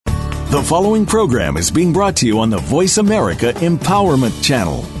The following program is being brought to you on the Voice America Empowerment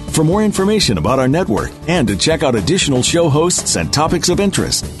Channel. For more information about our network and to check out additional show hosts and topics of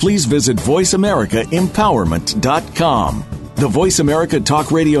interest, please visit voiceamericaempowerment.com. The Voice America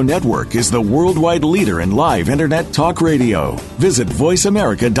Talk Radio Network is the worldwide leader in live Internet talk radio. Visit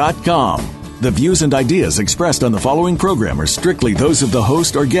voiceamerica.com. The views and ideas expressed on the following program are strictly those of the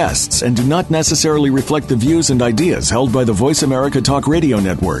host or guests and do not necessarily reflect the views and ideas held by the Voice America Talk Radio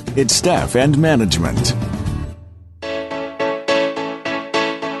Network, its staff, and management.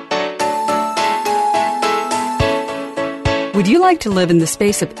 Would you like to live in the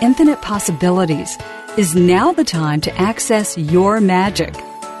space of infinite possibilities? Is now the time to access your magic?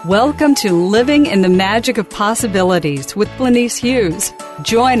 Welcome to Living in the Magic of Possibilities with Glenyce Hughes.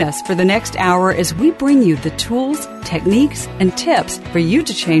 Join us for the next hour as we bring you the tools, techniques, and tips for you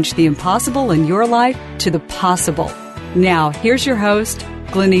to change the impossible in your life to the possible. Now, here's your host,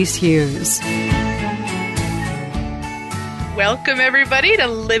 Glenyce Hughes. Welcome, everybody, to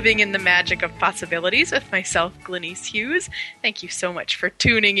Living in the Magic of Possibilities with myself, Glenyce Hughes. Thank you so much for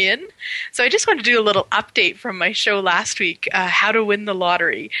tuning in. So I just want to do a little update from my show last week, How to Win the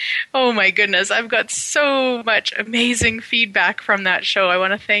Lottery. Oh, my goodness. I've got so much amazing feedback from that show. I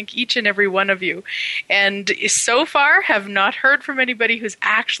want to thank each and every one of you. And so far, have not heard from anybody who's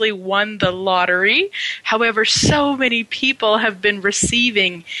actually won the lottery. However, so many people have been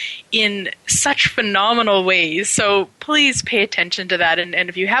receiving in such phenomenal ways. So please pay attention to that. And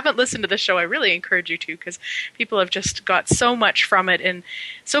if you haven't listened to the show, I really encourage you to, because people have just got so much from it and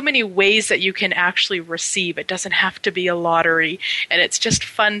so many ways that you can actually receive. It doesn't have to be a lottery, and it's just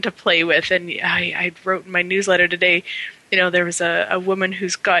fun to play with. And I wrote in my newsletter today, there was a woman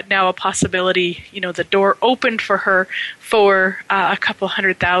who's got now a possibility, the door opened for her for a couple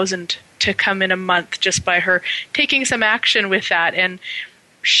 $100,000 to come in a month just by her taking some action with that. And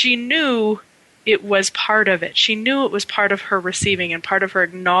she knew it was part of it. She knew it was part of her receiving and part of her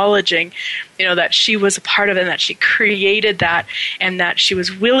acknowledging, that she was a part of it and that she created that and that she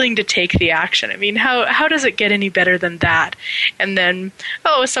was willing to take the action. I mean, how does it get any better than that? And then,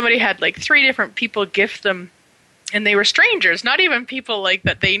 somebody had like 3 different people gift them, and they were strangers, not even people like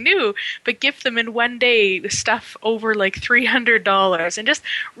that they knew, but gift them in one day stuff over like $300 and just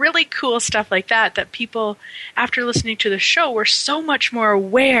really cool stuff like that people, after listening to the show, were so much more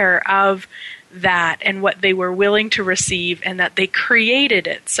aware of that and what they were willing to receive and that they created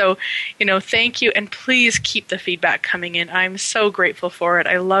it. So, thank you, and please keep the feedback coming in. I'm so grateful for it.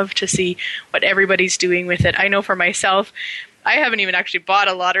 I love to see what everybody's doing with it. I know for myself, I haven't even actually bought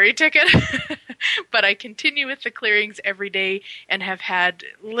a lottery ticket, but I continue with the clearings every day and have had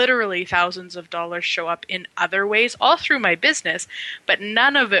literally thousands of dollars show up in other ways, all through my business, but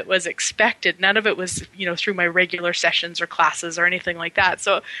none of it was expected. None of it was, through my regular sessions or classes or anything like that.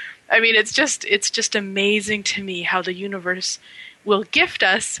 So, I mean, it's just amazing to me how the universe will gift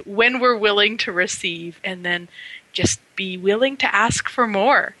us when we're willing to receive, and then just be willing to ask for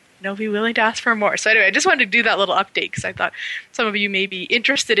more. Be willing to ask for more. So anyway, I just wanted to do that little update because I thought some of you may be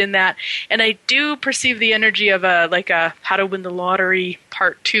interested in that. And I do perceive the energy of a How to Win the Lottery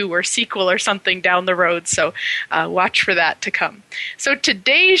Part 2 or sequel or something down the road. So watch for that to come. So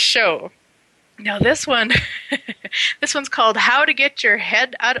today's show, now this one, this one's called How to Get Your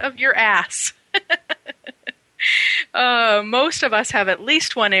Head Out of Your Ass. Most of us have at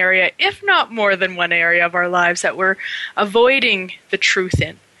least one area, if not more than one area of our lives that we're avoiding the truth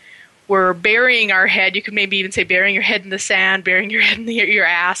in. We're burying our head. You could maybe even say burying your head in the sand, burying your head in your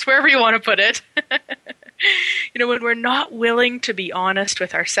ass, wherever you want to put it. When we're not willing to be honest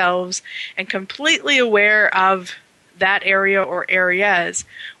with ourselves and completely aware of that area or areas,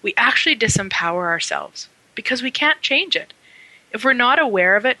 we actually disempower ourselves because we can't change it. If we're not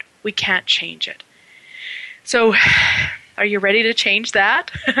aware of it, we can't change it. So, are you ready to change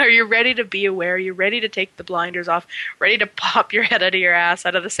that? Are you ready to be aware? Are you ready to take the blinders off? Ready to pop your head out of your ass,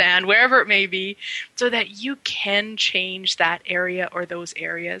 out of the sand, wherever it may be, so that you can change that area or those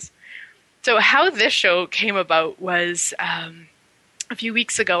areas? So how this show came about was a few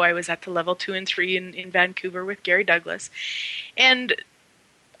weeks ago. I was at the level 2 and 3 in Vancouver with Gary Douglas. And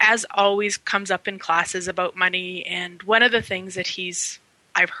as always comes up in classes about money, and one of the things that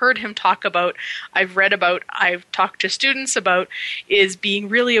I've heard him talk about, I've read about, I've talked to students about, is being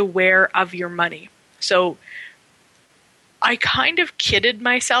really aware of your money. So I kind of kidded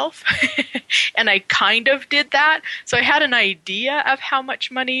myself, and I kind of did that. So I had an idea of how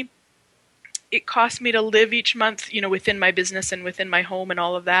much money it cost me to live each month, within my business and within my home and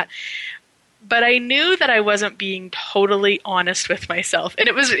all of that. But I knew that I wasn't being totally honest with myself. And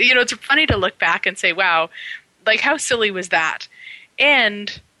it was, it's funny to look back and say, wow, like how silly was that?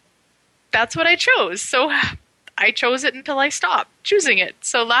 And that's what I chose. So I chose it until I stopped choosing it.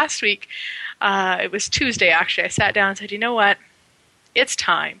 So last week, it was Tuesday actually, I sat down and said, you know what? It's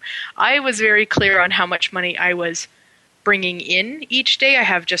time. I was very clear on how much money I was bringing in each day. I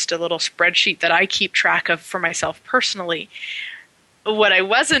have just a little spreadsheet that I keep track of for myself personally. What I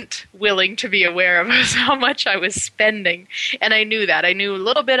wasn't willing to be aware of was how much I was spending. And I knew that. I knew a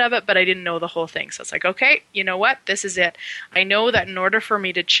little bit of it, but I didn't know the whole thing. So it's like, okay, you know what? This is it. I know that in order for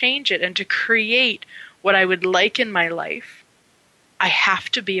me to change it and to create what I would like in my life, I have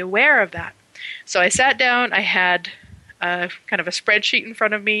to be aware of that. So I sat down, I had kind of a spreadsheet in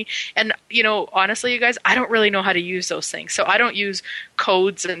front of me. And, honestly, you guys, I don't really know how to use those things. So I don't use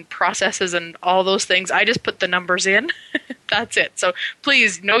codes and processes and all those things. I just put the numbers in. That's it. So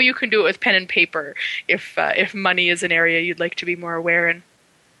please know you can do it with pen and paper if money is an area you'd like to be more aware in.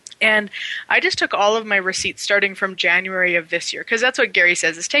 And I just took all of my receipts starting from January of this year, because that's what Gary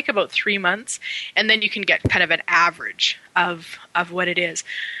says, is take about 3 months, and then you can get kind of an average of what it is.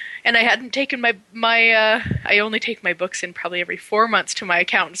 And I hadn't taken I only take my books in probably every 4 months to my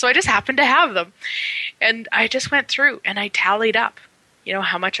accountant. So I just happened to have them. And I just went through and I tallied up,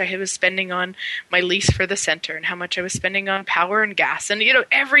 how much I was spending on my lease for the center and how much I was spending on power and gas and,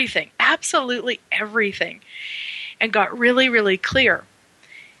 everything, absolutely everything. And got really, really clear.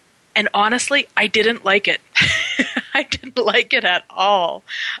 And honestly, I didn't like it. I didn't like it at all.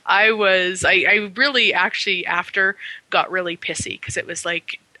 I really actually after got really pissy because it was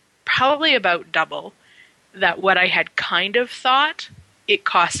like, probably about double that what I had kind of thought it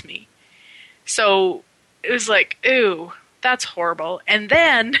cost me. So it was like, ooh, that's horrible. And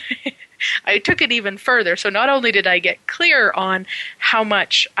then I took it even further. So not only did I get clear on how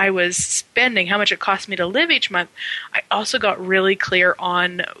much I was spending, how much it cost me to live each month, I also got really clear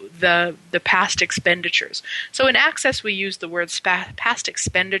on the past expenditures. So in Access, we use the word past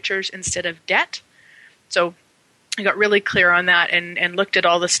expenditures instead of debt. So I got really clear on that and looked at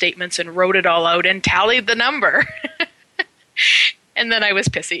all the statements and wrote it all out and tallied the number. And then I was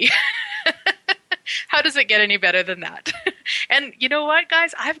pissy. How does it get any better than that? And you know what,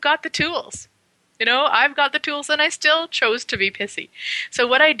 guys? I've got the tools. I've got the tools and I still chose to be pissy. So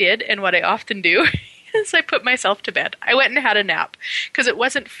what I did and what I often do is I put myself to bed. I went and had a nap because it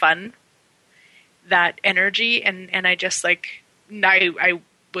wasn't fun, that energy. And I just I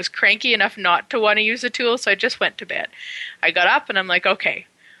was cranky enough not to want to use the tool, so I just went to bed. I got up and I'm like, okay,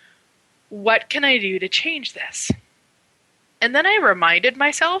 what can I do to change this? And then I reminded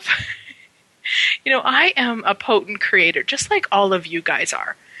myself, I am a potent creator, just like all of you guys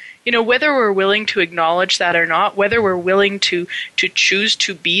are. Whether we're willing to acknowledge that or not, whether we're willing to choose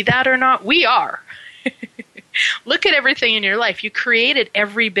to be that or not, we are. Look at everything in your life. You created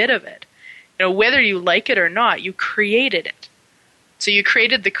every bit of it. Whether you like it or not, you created it. So you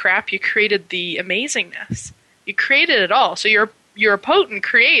created the crap, you created the amazingness. You created it all. So you're a potent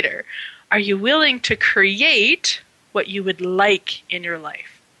creator. Are you willing to create what you would like in your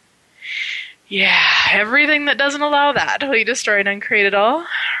life? Yeah, everything that doesn't allow that will you destroy and uncreate it all.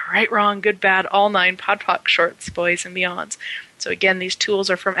 Right, wrong, good, bad, all 9, podpoc, shorts, boys, and beyonds. So again, these tools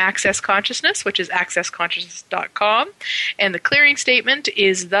are from Access Consciousness, which is accessconsciousness.com. And the clearing statement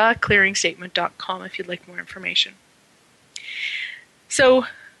is theclearingstatement.com if you'd like more information. So,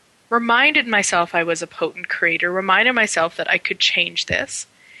 reminded myself I was a potent creator, reminded myself that I could change this.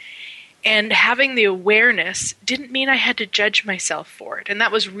 And having the awareness didn't mean I had to judge myself for it. And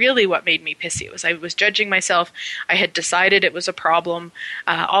that was really what made me pissy. I was judging myself. I had decided it was a problem.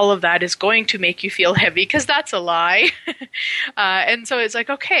 All of that is going to make you feel heavy because that's a lie. And so it's like,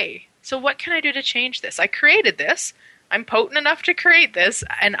 okay, so what can I do to change this? I created this. I'm potent enough to create this,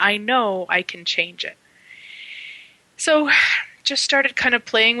 and I know I can change it. So just started kind of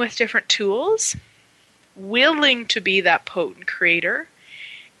playing with different tools, willing to be that potent creator,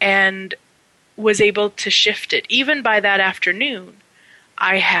 and was able to shift it. Even by that afternoon,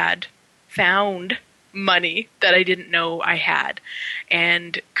 I had found money that I didn't know I had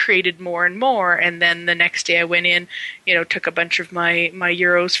and created more and more. And then the next day I went in, took a bunch of my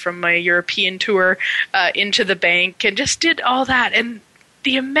euros from my European tour into the bank and just did all that. And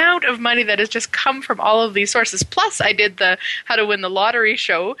the amount of money that has just come from all of these sources. Plus, I did the How to Win the Lottery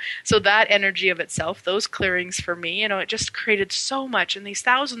show. So that energy of itself, those clearings for me, it just created so much. And these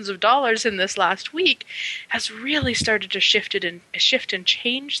thousands of dollars in this last week has really started to shift and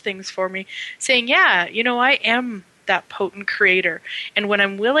change things for me. Saying, yeah, I am that potent creator. And when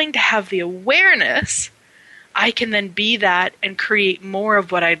I'm willing to have the awareness, I can then be that and create more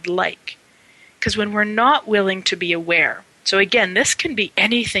of what I'd like. Because when we're not willing to be aware, so again, this can be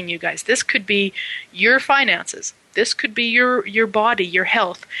anything, you guys. This could be your finances. This could be your body, your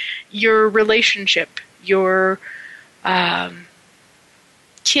health, your relationship, your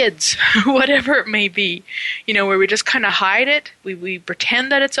kids, whatever it may be, where we just kind of hide it. We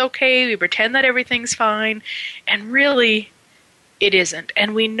pretend that it's okay. We pretend that everything's fine. And really, it isn't.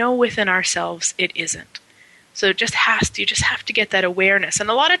 And we know within ourselves it isn't. So you just have to get that awareness. And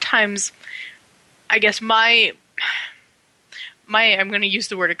a lot of times, I guess my I'm going to use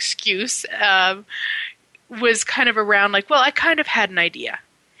the word excuse, was kind of around like, well, I kind of had an idea.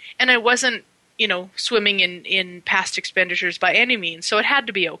 And I wasn't, swimming in past expenditures by any means, so it had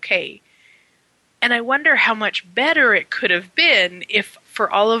to be okay. And I wonder how much better it could have been if for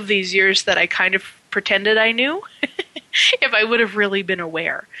all of these years that I kind of pretended I knew, if I would have really been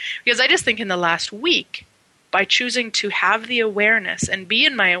aware. Because I just think in the last week, by choosing to have the awareness and be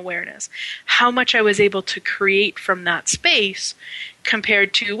in my awareness, how much I was able to create from that space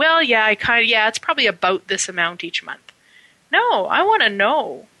compared to, well, it's probably about this amount each month. No, I want to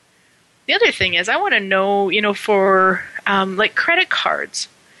know. The other thing is I want to know, for like credit cards.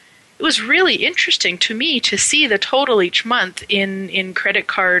 It was really interesting to me to see the total each month in credit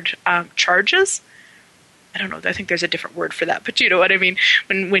card charges. I don't know. I think there's a different word for that, but you know what I mean.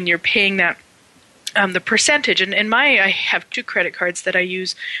 When you're paying that, the percentage, and I have 2 credit cards that I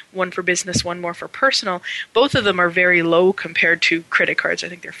use, one for business, one more for personal. Both of them are very low compared to credit cards. I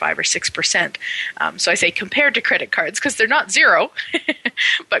think they're 5 or 6%. So I say compared to credit cards because they're not zero,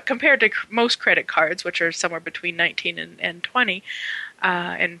 but compared to most credit cards, which are somewhere between 19 and 20,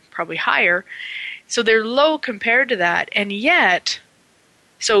 and probably higher. So they're low compared to that, and yet,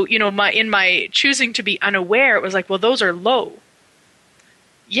 so in my choosing to be unaware, it was like, well, those are low.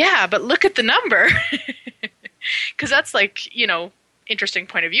 Yeah, but look at the number. Because that's like, interesting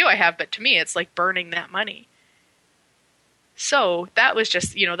point of view I have, but to me it's like burning that money. So that was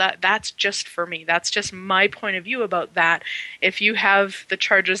just, that's just for me. That's just my point of view about that. If you have the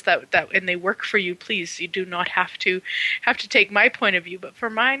charges that and they work for you, please, you do not have to take my point of view. But for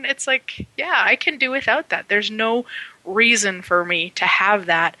mine, it's like, yeah, I can do without that. There's no reason for me to have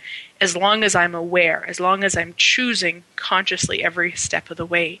that as long as I'm aware, as long as I'm choosing consciously every step of the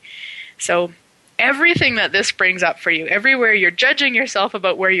way. So everything that this brings up for you, everywhere you're judging yourself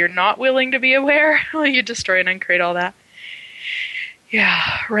about where you're not willing to be aware, well, you destroy and uncreate all that.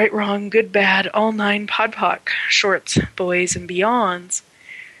 Yeah, right, wrong, good, bad, all 9 podpoc, shorts, boys, and beyonds.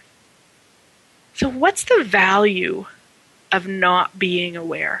 So what's the value of not being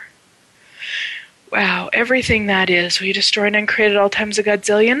aware? Wow, everything that is, we destroy and uncreate all times a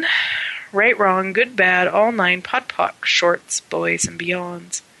godzillion. Right, wrong, good, bad, all 9 podpoc, shorts, boys, and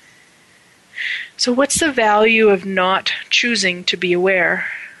beyonds. So what's the value of not choosing to be aware?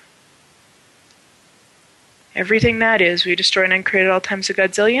 Everything that is, we destroy and uncreate all times a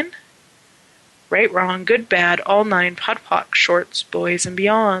godzillion. Right, wrong, good, bad, all 9 podpoc, shorts, boys, and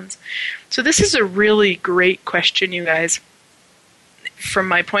beyonds. So this is a really great question, you guys. From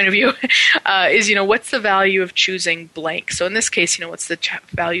my point of view, is, what's the value of choosing blank? So in this case, what's the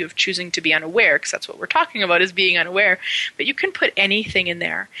value of choosing to be unaware? Because that's what we're talking about, is being unaware. But you can put anything in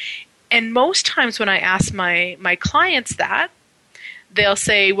there. And most times when I ask my clients that, they'll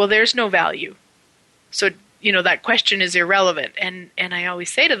say, well, there's no value. So, that question is irrelevant. And I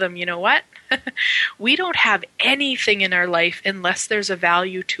always say to them, you know what? We don't have anything in our life unless there's a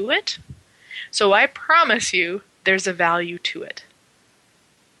value to it. So I promise you there's a value to it.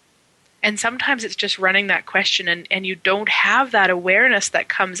 And sometimes it's just running that question and you don't have that awareness that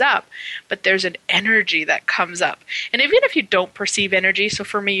comes up, but there's an energy that comes up. And even if you don't perceive energy, so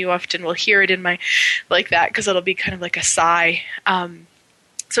for me, you often will hear it in my, like that, because it'll be kind of like a sigh.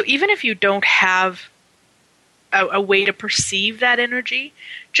 So even if you don't have a way to perceive that energy,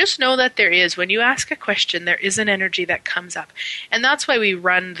 just know that there is. When you ask a question, there is an energy that comes up. And that's why we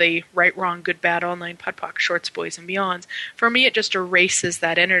run the right, wrong, good, bad, all 9 podpoc, shorts, boys, and beyonds. For me, it just erases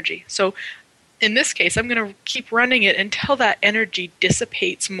that energy. So in this case, I'm going to keep running it until that energy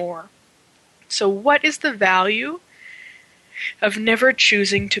dissipates more. So what is the value of never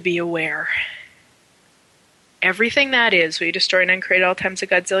choosing to be aware? Everything that is, we destroy and uncreate all times a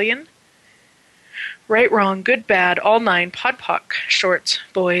godzillion. Right, wrong, good, bad, all 9 podpoc, shorts,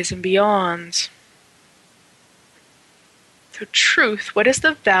 boys, and beyonds. So truth, what is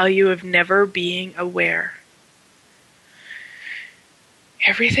the value of never being aware?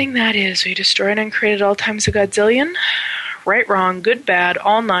 Everything that is, we destroy and uncreate all times a godzillion. Right, wrong, good, bad,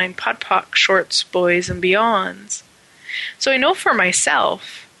 all 9 podpoc, shorts, boys, and beyonds. So I know for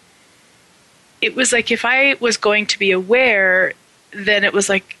myself, it was like if I was going to be aware, then it was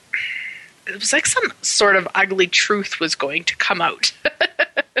like some sort of ugly truth was going to come out.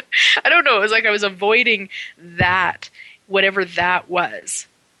 I don't know. It was like I was avoiding that, whatever that was.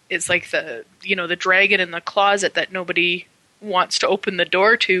 It's like the dragon in the closet that nobody wants to open the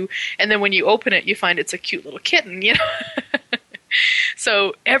door to. And then when you open it, you find it's a cute little kitten,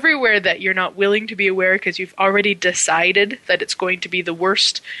 So everywhere that you're not willing to be aware because you've already decided that it's going to be the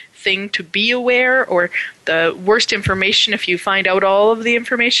worst thing to be aware, or the worst information if you find out all of the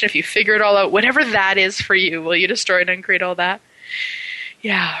information, if you figure it all out, whatever that is for you, will you destroy and uncreate all that?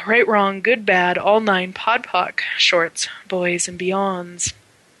 Yeah, right, wrong, good, bad, all 9 podpoc, shorts, boys, and beyonds.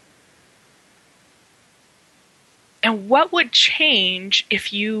 And what would change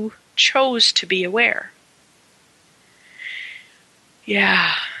if you chose to be aware?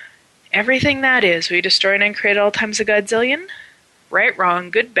 Yeah, everything that is, we destroy and uncreate all times a godzillion. Right,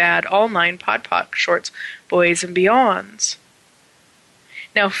 wrong, good, bad, all 9 podpoc, shorts, boys, and beyonds.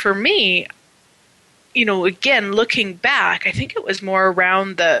 Now, for me, again, looking back, I think it was more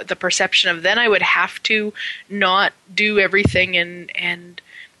around the perception of then I would have to not do everything and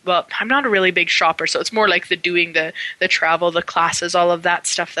well, I'm not a really big shopper, so it's more like the doing the travel, the classes, all of that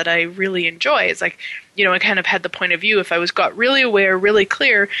stuff that I really enjoy. It's like, I kind of had the point of view, if I got really aware, really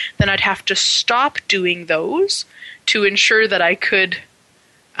clear, then I'd have to stop doing those to ensure that I could,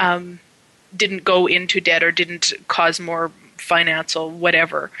 didn't go into debt or didn't cause more financial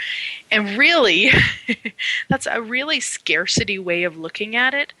whatever. And really, that's a really scarcity way of looking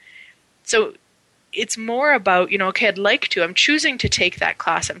at it. So it's more about, okay, I'd like to, I'm choosing to take that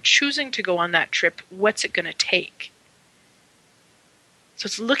class, I'm choosing to go on that trip, what's it going to take? So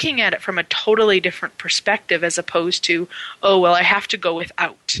it's looking at it from a totally different perspective as opposed to, oh, well, I have to go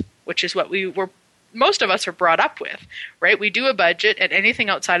without, which is what most of us are brought up with, right? We do a budget, and anything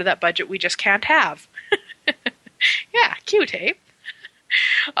outside of that budget we just can't have. Yeah, cute, eh?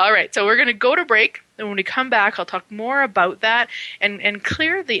 All right, so we're going to go to break, and when we come back, I'll talk more about that and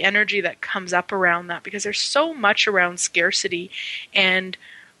clear the energy that comes up around that, because there's so much around scarcity and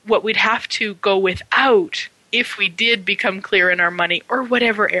what we'd have to go without if we did become clear in our money or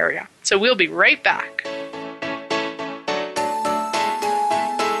whatever area. So we'll be right back.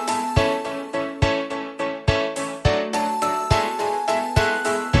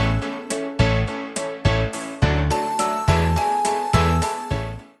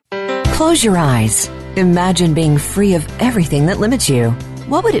 Close your eyes. Imagine being free of everything that limits you.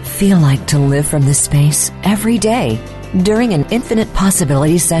 What would it feel like to live from this space every day? During an Infinite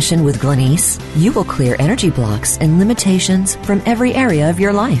Possibilities session with Glenyce, you will clear energy blocks and limitations from every area of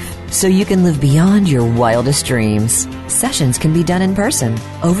your life so you can live beyond your wildest dreams. Sessions can be done in person,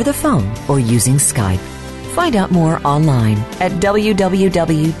 over the phone, or using Skype. Find out more online at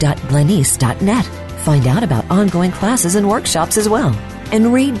www.glenyce.net. Find out about ongoing classes and workshops as well.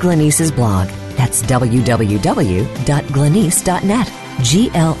 And read Glenyce's blog. That's www.glenyce.net.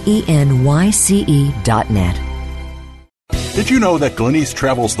 GLENYCE.net. Did you know that Glenyce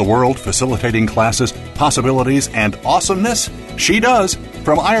travels the world facilitating classes, possibilities, and awesomeness? She does.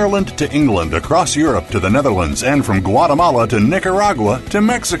 From Ireland to England, across Europe to the Netherlands, and from Guatemala to Nicaragua to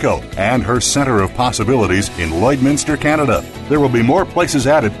Mexico, and her Center of Possibilities in Lloydminster, Canada. There will be more places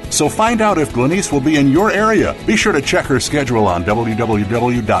added, so find out if Glenyce will be in your area. Be sure to check her schedule on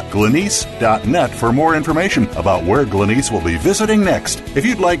www.glenyce.net for more information about where Glenyce will be visiting next. If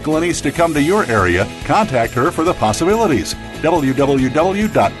you'd like Glenyce to come to your area, contact her for the possibilities.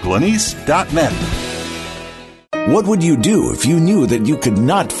 www.glenyce.net. What would you do if you knew that you could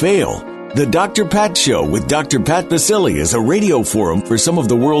not fail? The Dr. Pat Show with Dr. Pat Basile is a radio forum for some of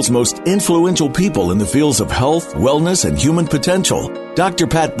the world's most influential people in the fields of health, wellness, and human potential. Dr.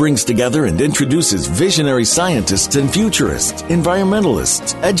 Pat brings together and introduces visionary scientists and futurists,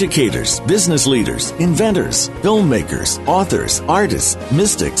 environmentalists, educators, business leaders, inventors, filmmakers, authors, artists,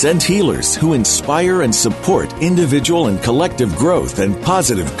 mystics, and healers who inspire and support individual and collective growth and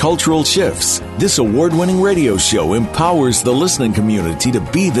positive cultural shifts. This award-winning radio show empowers the listening community to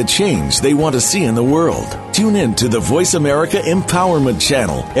be the change they want to see in the world. Tune in to the Voice America Empowerment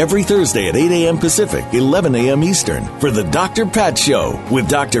Channel every Thursday at 8 a.m. Pacific, 11 a.m. Eastern for the Dr. Pat Show with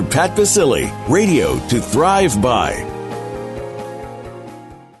Dr. Pat Basile. Radio to thrive by.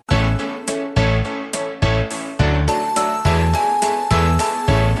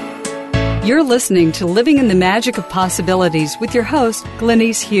 You're listening to Living in the Magic of Possibilities with your host,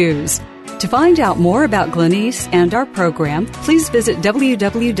 Glenyce Hughes. To find out more about Glenyce and our program, please visit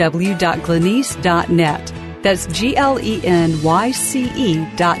www.glenyce.net. That's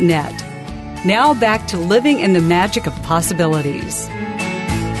GLENYCE.net. Now back to Living in the Magic of Possibilities.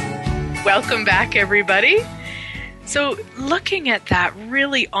 Welcome back, everybody. So looking at that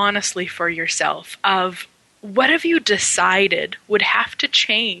really honestly for yourself of what have you decided would have to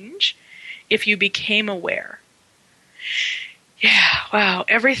change if you became aware? Yeah, wow,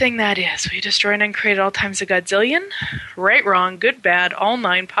 everything that is. We destroy and uncreate all times a godzillion. Right, wrong, good, bad, all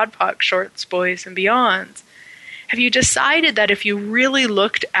nine, pod, poc, shorts, boys, and beyonds. Have you decided that if you really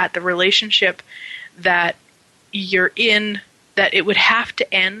looked at the relationship that you're in, that it would have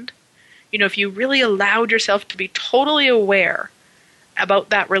to end? You know, if you really allowed yourself to be totally aware about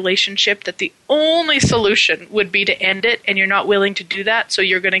that relationship, that the only solution would be to end it, and you're not willing to do that, so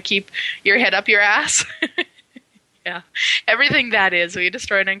you're going to keep your head up your ass? Yeah. Everything that is, we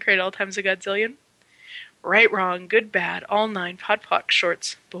destroy and uncreate all times a godzillion. Right, wrong, good, bad, all nine, pod, poc,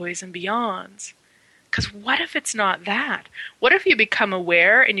 shorts, boys, and beyonds. Because what if it's not that? What if you become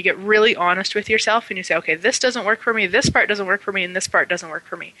aware and you get really honest with yourself and you say, okay, this doesn't work for me, this part doesn't work for me, and this part doesn't work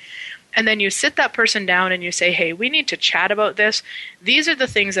for me. And then you sit that person down and you say, hey, we need to chat about this. These are the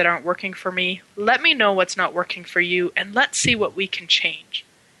things that aren't working for me. Let me know what's not working for you, and let's see what we can change.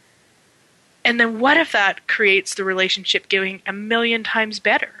 And then what if that creates the relationship getting a million times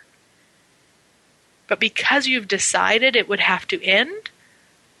better? But because you've decided it would have to end,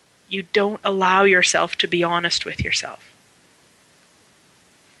 you don't allow yourself to be honest with yourself.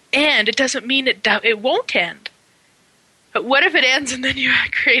 And it doesn't mean it won't end. But what if it ends and then you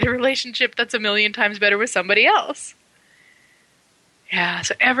create a relationship that's a million times better with somebody else? Yeah,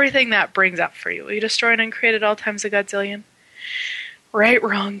 so everything that brings up for you. Will you destroy and uncreate at all times a godzillion? Right,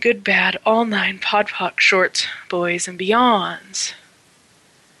 wrong, good, bad, all nine, pod, poc, shorts, boys, and beyonds.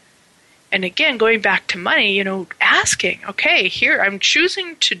 And again, going back to money, you know, asking, okay, here, I'm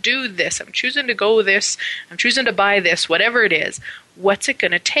choosing to do this, I'm choosing to go this, I'm choosing to buy this, whatever it is, what's it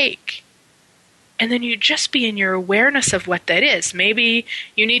going to take? And then you just be in your awareness of what that is. Maybe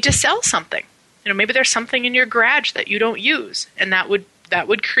you need to sell something. You know, maybe there's something in your garage that you don't use, and that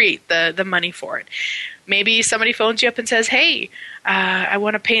would create the money for it. Maybe somebody phones you up and says, hey, I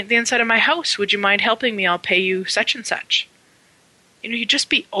want to paint the inside of my house. Would you mind helping me? I'll pay you such and such. You know, you just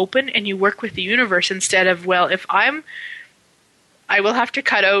be open and you work with the universe instead of, well, if I will have to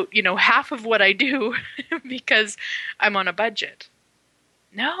cut out, you know, half of what I do because I'm on a budget.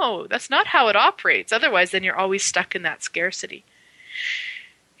 No, that's not how it operates. Otherwise, then you're always stuck in that scarcity.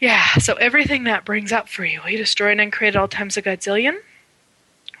 Yeah, so everything that brings up for you, will you destroy and uncreate all times a godzillion?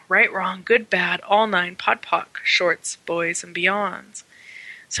 Right, wrong, good, bad, all nine, pod, poc, shorts, boys, and beyonds.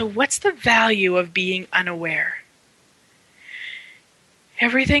 So what's the value of being unaware?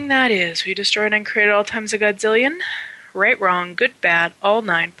 Everything that is, we destroy and uncreate all times a godzillion. Right, wrong, good, bad, all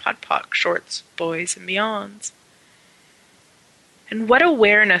nine, pod, poc, shorts, boys, and beyonds. And what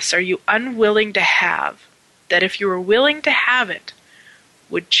awareness are you unwilling to have that if you were willing to have it,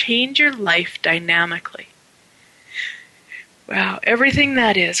 would change your life dynamically? Wow, everything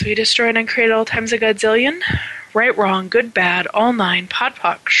that is, we destroy and uncreate all times a godzillion. Right, wrong, good, bad, all nine, pod,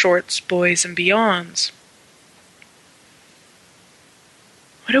 poc, shorts, boys, and beyonds.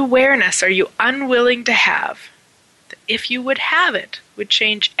 What awareness are you unwilling to have that if you would have it, would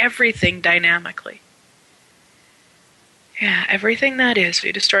change everything dynamically? Yeah, everything that is,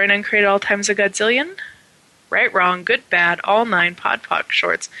 we destroy and uncreate all times a godzillion. Right, wrong, good, bad, all nine, pod, poc,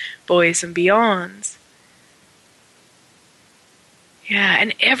 shorts, boys, and beyonds. Yeah,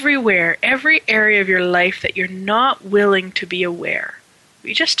 and everywhere, every area of your life that you're not willing to be aware,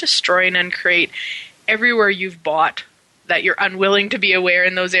 we just destroy and uncreate everywhere you've bought that you're unwilling to be aware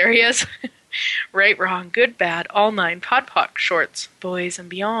in those areas. Right, wrong, good, bad, all nine, pod, poc, shorts, boys,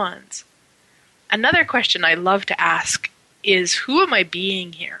 and beyonds. Another question I love to ask is, who am I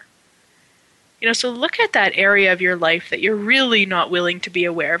being here? You know, so look at that area of your life that you're really not willing to be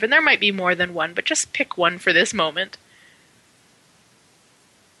aware of, and there might be more than one, but just pick one for this moment.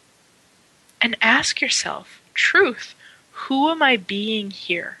 And ask yourself, truth, who am I being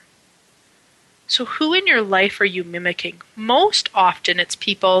here? So who in your life are you mimicking? Most often it's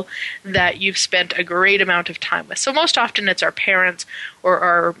people that you've spent a great amount of time with. So most often it's our parents or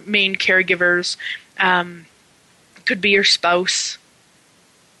our main caregivers. Could be your spouse.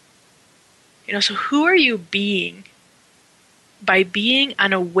 You know, so who are you being by being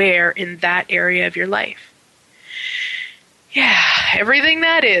unaware in that area of your life? Yeah, everything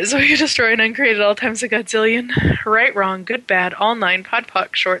that is, we destroy and uncreate at all times a godzillion. Right, wrong, good, bad, all nine, pod,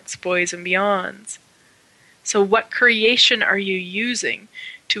 poc, shorts, boys, and beyonds. So what creation are you using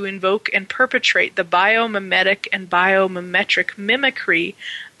to invoke and perpetrate the biomimetic and biomimetric mimicry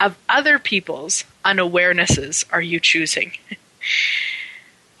of other people's unawarenesses are you choosing?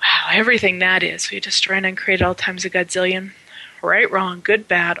 Wow, everything that is, we destroy and uncreate at all times a godzillion. Right, wrong, good,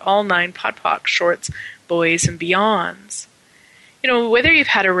 bad, all nine, pod, poc, shorts, boys, and beyonds. whether you've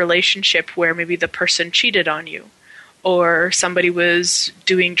had a relationship where maybe the person cheated on you, or somebody was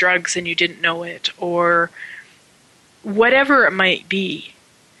doing drugs and you didn't know it, or whatever it might be,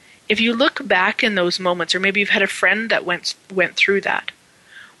 if you look back in those moments, or maybe you've had a friend that went through that,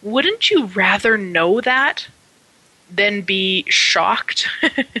 wouldn't you rather know that than be shocked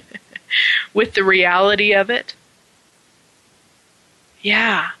with the reality of it?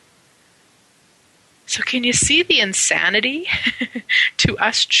 Yeah. So can you see the insanity to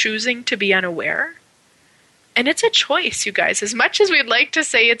us choosing to be unaware? And it's a choice, you guys. As much as we'd like to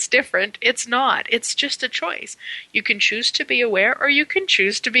say it's different, it's not. It's just a choice. You can choose to be aware, or you can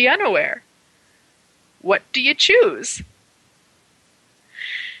choose to be unaware. What do you choose?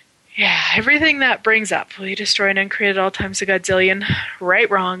 Yeah, everything that brings up. Will you destroy and uncreate at all times a godzillion? Right,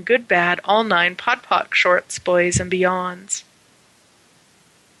 wrong, good, bad, all nine, pod, poc, shorts, boys, and beyonds.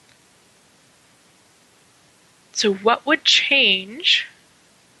 So what would change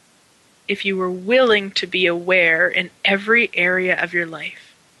if you were willing to be aware in every area of your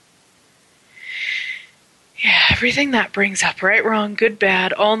life? Yeah, everything that brings up, right, wrong, good,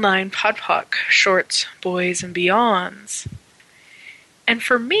 bad, all nine, pod, poc, shorts, boys, and beyonds. And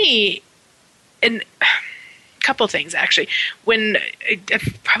for me, and a couple things actually, when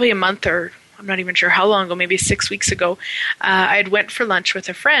probably a month, or I'm not even sure how long ago, maybe 6 weeks ago, I had went for lunch with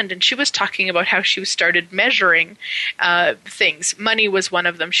a friend, and she was talking about how she started measuring things. Money was one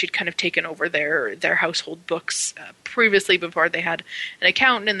of them. She'd kind of taken over their household books previously before they had an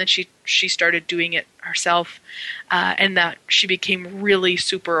accountant, and then she started doing it herself, and that she became really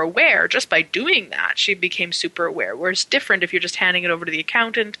super aware. Just by doing that, she became super aware. Whereas different if you're just handing it over to the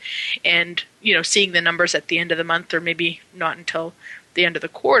accountant and seeing the numbers at the end of the month, or maybe not until the end of the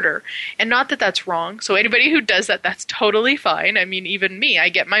quarter. And not that that's wrong. So anybody who does that, that's totally fine. I mean, even me, I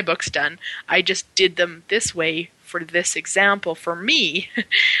get my books done. I just did them this way for this example. For me,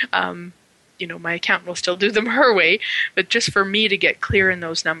 my accountant will still do them her way, but just for me to get clear in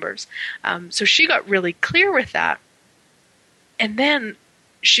those numbers. So she got really clear with that. And then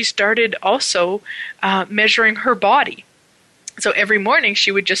she started also measuring her body. So every morning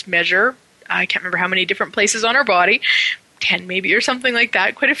she would just measure, I can't remember how many different places on her body, 10 maybe or something like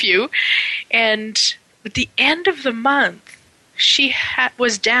that, quite a few. And at the end of the month, she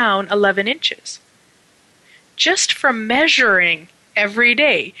was down 11 inches. Just from measuring every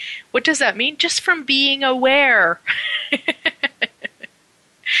day. What does that mean? Just from being aware.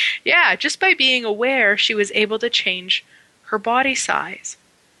 Yeah, just by being aware, she was able to change her body size.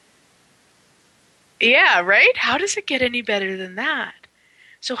 Yeah, right? How does it get any better than that?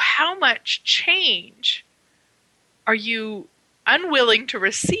 So how much change are you unwilling to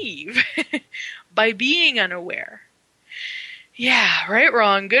receive by being unaware? Yeah, right,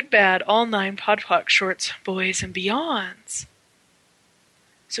 wrong, good, bad, all nine, pod, poc, shorts, boys, and beyonds.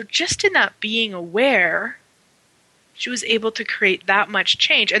 So just in that being aware, she was able to create that much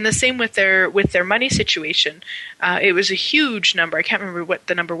change. And the same with their money situation. It was a huge number. I can't remember what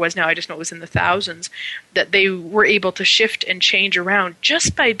the number was now. I just know it was in the thousands that they were able to shift and change around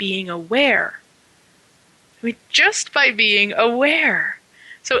just by being aware. I mean, just by being aware.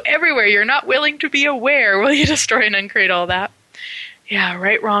 So everywhere you're not willing to be aware, will you destroy and uncreate all that? Yeah,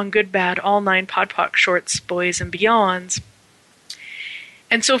 right, wrong, good, bad, all nine, pod, poc, shorts, boys, and beyonds.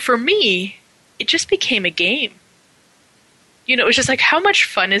 And so for me, it just became a game. It was just like, how much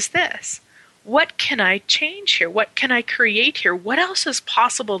fun is this? What can I change here? What can I create here? What else is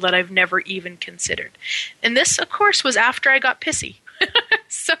possible that I've never even considered? And this, of course, was after I got pissy.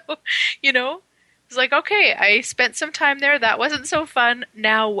 So, it was like, okay, I spent some time there. That wasn't so fun.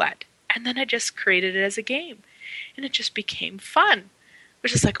 Now what? And then I just created it as a game. And it just became fun. It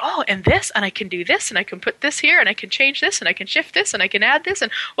was just like, oh, and this, and I can do this, and I can put this here, and I can change this, and I can shift this, and I can add this,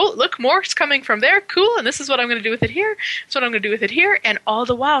 and oh, look, more's coming from there. Cool, and this is what I'm going to do with it here. That's what I'm going to do with it here. And all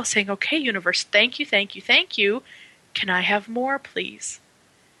the while saying, okay, universe, thank you, thank you, thank you. Can I have more, please?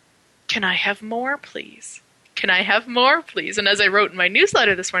 Can I have more, please? Can I have more, please? And as I wrote in my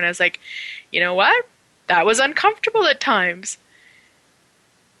newsletter this morning, I was like, you know what? That was uncomfortable at times.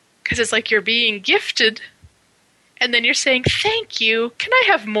 Because it's like you're being gifted, and then you're saying, thank you, can I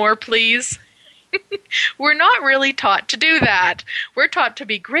have more, please? We're not really taught to do that. We're taught to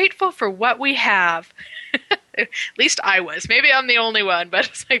be grateful for what we have. At least I was. Maybe I'm the only one, but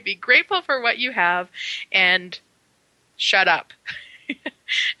it's like, be grateful for what you have and shut up.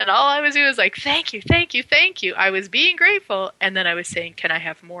 And all I was doing was like, thank you, thank you, thank you. I was being grateful, and then I was saying, can I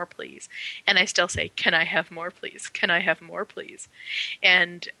have more, please? And I still say, can I have more, please? Can I have more, please?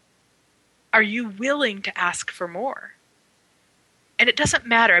 And are you willing to ask for more? And it doesn't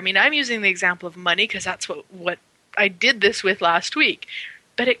matter. I mean, I'm using the example of money because that's what I did this with last week.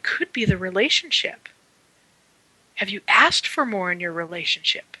 But it could be the relationship. Have you asked for more in your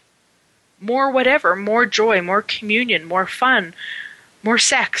relationship? More whatever, more joy, more communion, more fun, more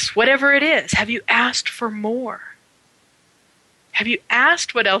sex, whatever it is. Have you asked for more? Have you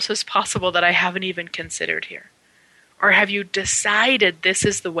asked what else is possible that I haven't even considered here? Or have you decided this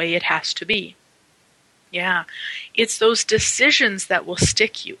is the way it has to be? Yeah, it's those decisions that will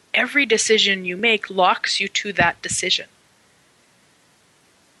stick you. Every decision you make locks you to that decision.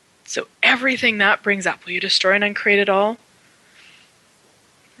 So everything that brings up, will you destroy and uncreate it all?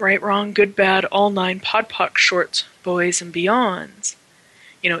 Right, wrong, good, bad, all 9, pod, poc, shorts, boys, and beyonds.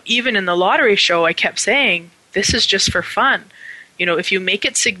 Even in the lottery show, I kept saying, this is just for fun. If you make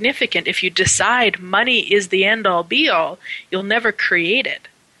it significant, if you decide money is the end-all, be-all, you'll never create it.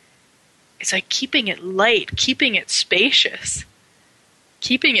 It's like keeping it light, keeping it spacious,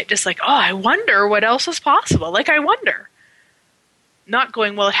 keeping it just like, oh, I wonder what else is possible. Like, I wonder. Not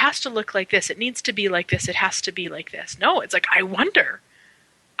going, well, it has to look like this. It needs to be like this. It has to be like this. No, it's like, I wonder.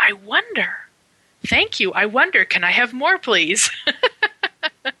 I wonder. Thank you. I wonder. Can I have more, please?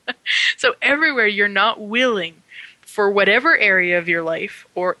 So everywhere you're not willing for whatever area of your life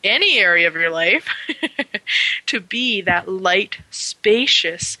or any area of your life to be that light,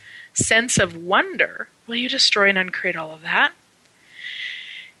 spacious sense of wonder, will you destroy and uncreate all of that?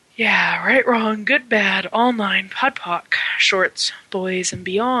 Yeah, right, wrong, good, bad, all 9, pod, poc, shorts, boys, and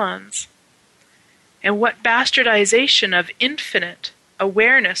beyonds. And what bastardization of infinite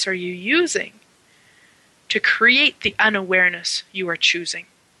awareness are you using to create the unawareness you are choosing?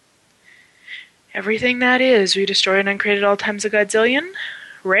 Everything that is, we destroy and uncreate at all times a godzillion.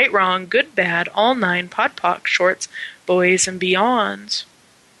 Right, wrong, good, bad, all 9, pod, poc, shorts, boys, and beyonds.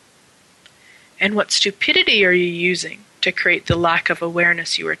 And what stupidity are you using to create the lack of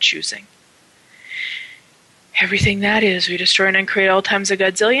awareness you are choosing? Everything that is, we destroy and uncreate all times a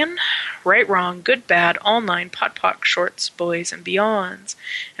godzillion. Right, wrong, good, bad, all 9, pod, poc, shorts, boys, and beyonds.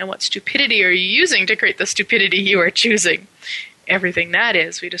 And what stupidity are you using to create the stupidity you are choosing? Everything that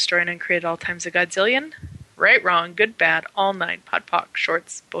is, we destroy and uncreate all times a godzillion. Right, wrong, good, bad, all 9, pod, poc,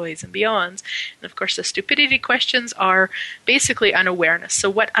 shorts, boys, and beyonds. And of course, the stupidity questions are basically unawareness. So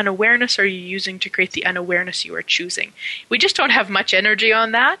what unawareness are you using to create the unawareness you are choosing? We just don't have much energy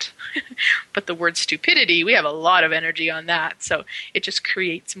on that. But the word stupidity, we have a lot of energy on that. So it just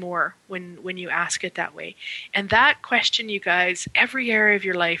creates more when you ask it that way. And that question, you guys, every area of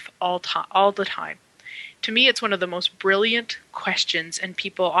your life, all the time. To me, it's one of the most brilliant questions, and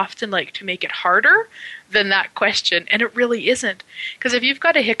people often like to make it harder than that question, and it really isn't. Because if you've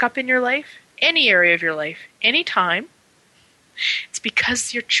got a hiccup in your life, any area of your life, any time, it's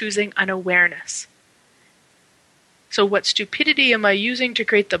because you're choosing unawareness. So what stupidity am I using to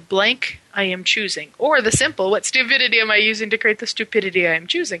create the blank I am choosing? Or the simple, what stupidity am I using to create the stupidity I am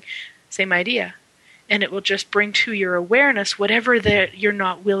choosing? Same idea. And it will just bring to your awareness whatever that you're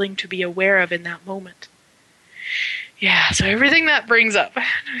not willing to be aware of in that moment. Yeah, so everything that brings up,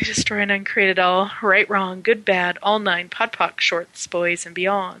 we destroy and uncreate it all, right, wrong, good, bad, all 9, pod, poc, shorts, boys, and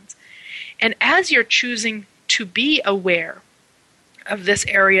beyonds. And as you're choosing to be aware of this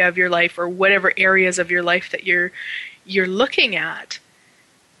area of your life or whatever areas of your life that you're looking at,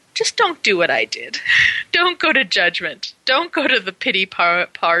 just don't do what I did. Don't go to judgment. Don't go to the pity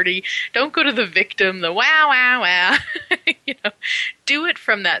party. Don't go to the victim, the wow, wow, wow. Do it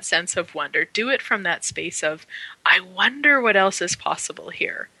from that sense of wonder. Do it from that space of, I wonder what else is possible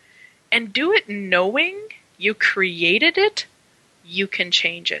here. And do it knowing you created it, you can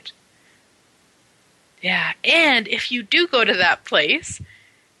change it. Yeah, and if you do go to that place,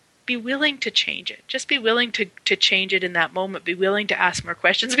 be willing to change it. Just be willing to change it in that moment. Be willing to ask more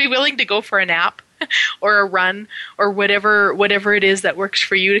questions. Be willing to go for a nap or a run or whatever it is that works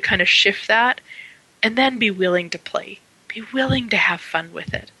for you to kind of shift that. And then be willing to play. Be willing to have fun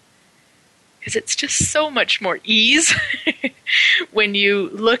with it. Because it's just so much more ease when you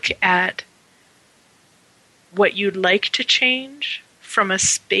look at what you'd like to change from a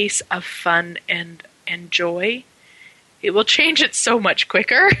space of fun and joy. It will change it so much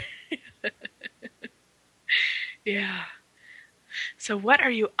quicker. Yeah. So what are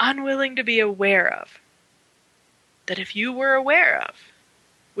you unwilling to be aware of that if you were aware of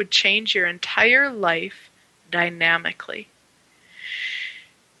would change your entire life dynamically?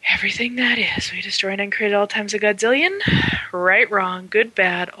 Everything that is, we destroy and uncreate at all times a godzillion. Right, wrong, good,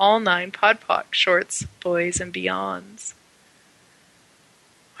 bad, all 9, pod, poc, shorts, boys, and beyonds.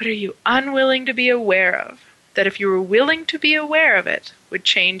 What are you unwilling to be aware of that if you were willing to be aware of it would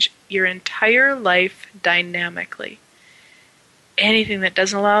change your entire life dynamically? Anything that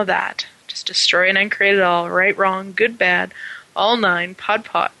doesn't allow that, just destroy and uncreate it all, right, wrong, good, bad, all nine, pod,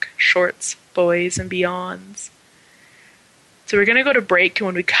 poc, shorts, boys, and beyonds. So we're going to go to break, and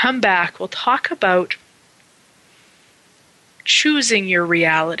when we come back, we'll talk about choosing your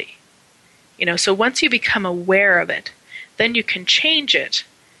reality. So once you become aware of it, then you can change it.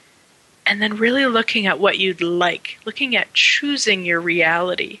 And then really looking at what you'd like, looking at choosing your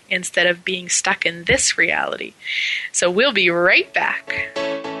reality instead of being stuck in this reality. So we'll be right back.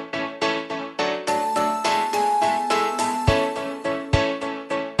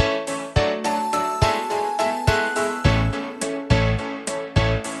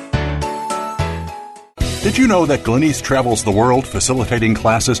 Did you know that Glenyce travels the world facilitating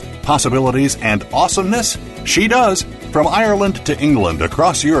classes, possibilities, and awesomeness? She does. From Ireland to England,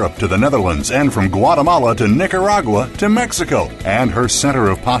 across Europe to the Netherlands, and from Guatemala to Nicaragua to Mexico, and her Center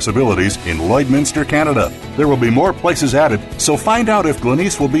of Possibilities in Lloydminster, Canada. There will be more places added, so find out if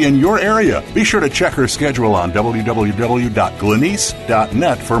Glenyce will be in your area. Be sure to check her schedule on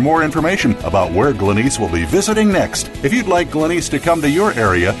www.glenyce.net for more information about where Glenyce will be visiting next. If you'd like Glenyce to come to your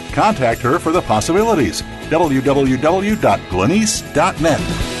area, contact her for the possibilities.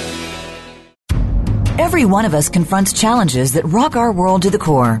 www.glenyce.net. Every one of us confronts challenges that rock our world to the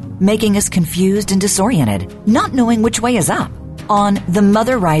core, making us confused and disoriented, not knowing which way is up. On The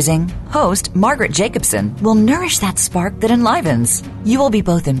Mother Rising, host Margaret Jacobson will nourish that spark that enlivens. You will be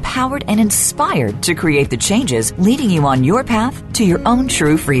both empowered and inspired to create the changes leading you on your path to your own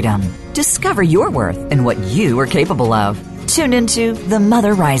true freedom. Discover your worth and what you are capable of. Tune into The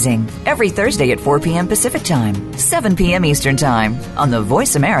Mother Rising every Thursday at 4 p.m. Pacific Time, 7 p.m. Eastern Time on the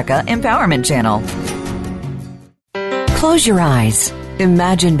Voice America Empowerment Channel. Close your eyes.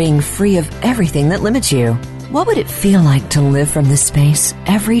 Imagine being free of everything that limits you. What would it feel like to live from this space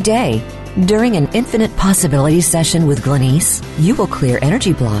every day? During an Infinite Possibilities session with Glenyce, you will clear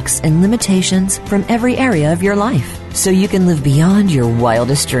energy blocks and limitations from every area of your life so you can live beyond your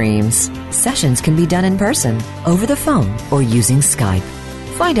wildest dreams. Sessions can be done in person, over the phone, or using Skype.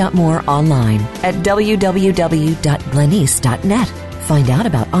 Find out more online at www.glenyce.net. Find out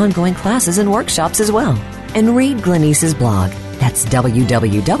about ongoing classes and workshops as well. And read Glenyce's blog. That's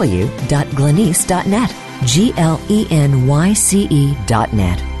www.glenyce.net. GLENYCE.net.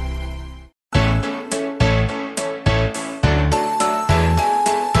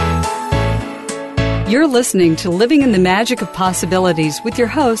 You're listening to Living in the Magic of Possibilities with your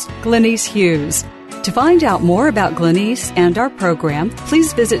host, Glenyce Hughes. To find out more about Glenyce and our program,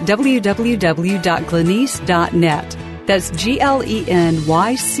 please visit www.glenyce.net. That's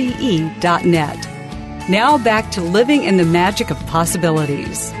GLENYCE.net. Now back to Living in the Magic of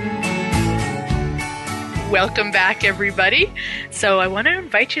Possibilities. Welcome back, everybody. So I want to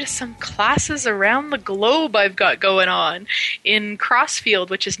invite you to some classes around the globe I've got going on. In Crossfield,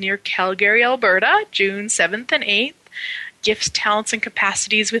 which is near Calgary, Alberta, June 7th and 8th. Gifts, Talents, and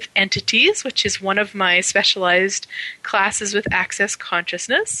Capacities with Entities, which is one of my specialized classes with Access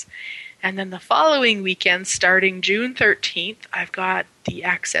Consciousness. And then the following weekend, starting June 13th, I've got the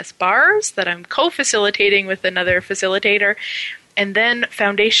Access Bars that I'm co-facilitating with another facilitator. And then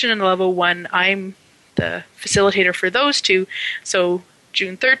Foundation and Level 1, I'm the facilitator for those two. So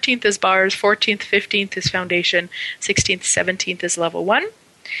June 13th is Bars, 14th, 15th is Foundation, 16th, 17th is Level 1.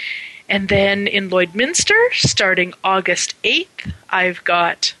 And then in Lloydminster, starting August 8th, I've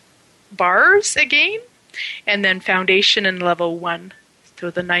got Bars again, and then Foundation and Level 1. So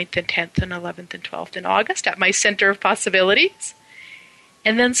the 9th and 10th and 11th and 12th in August at my Center of Possibilities.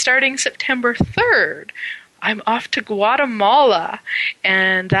 And then starting September 3rd, I'm off to Guatemala,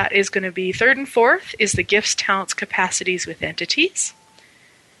 and that is going to be 3rd and 4th is the Gifts, Talents, Capacities with Entities.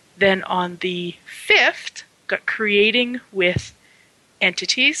 Then on the 5th, got Creating with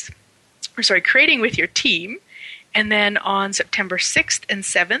Entities, Creating with Your Team. And then on September 6th and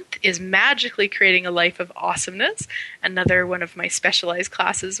 7th is Magically Creating a Life of Awesomeness, another one of my specialized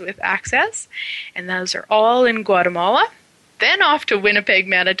classes with Access. And those are all in Guatemala. Then off to Winnipeg,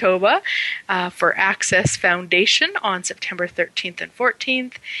 Manitoba for Access Foundation on September 13th and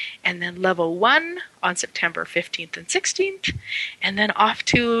 14th. And then Level 1 on September 15th and 16th. And then off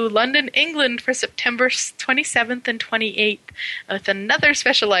to London, England for September 27th and 28th with another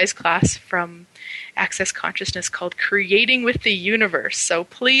specialized class from Access Consciousness called Creating with the Universe. So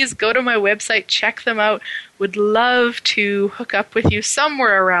please go to my website, check them out. Would love to hook up with you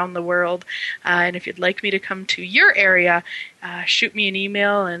somewhere around the world. And if you'd like me to come to your area, shoot me an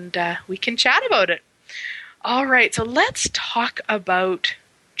email and we can chat about it. All right, so let's talk about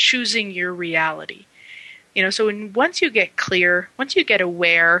choosing your reality. So once you get clear, once you get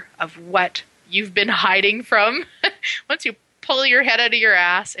aware of what you've been hiding from, once you pull your head out of your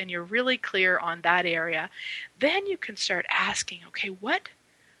ass and you're really clear on that area, then you can start asking, okay,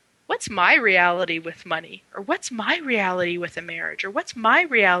 what's my reality with money? Or what's my reality with a marriage? Or what's my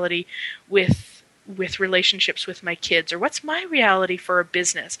reality with relationships with my kids? Or what's my reality for a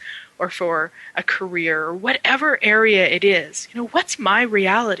business or for a career or whatever area it is? What's my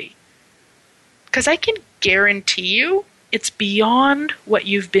reality? Because I can guarantee you it's beyond what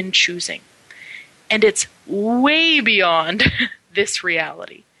you've been choosing. And it's way beyond this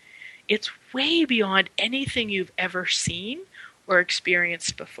reality. It's way beyond anything you've ever seen or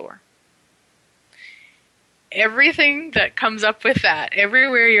experienced before. Everything that comes up with that,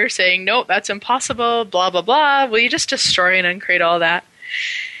 everywhere you're saying, nope, that's impossible, blah, blah, blah, will you just destroy and uncreate all that?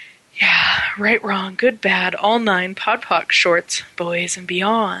 Yeah, right, wrong, good, bad, all 9, pod, poc, shorts, boys, and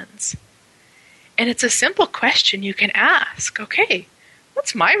beyonds. And it's a simple question you can ask. Okay,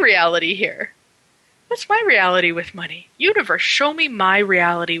 what's my reality here? What's my reality with money? Universe, show me my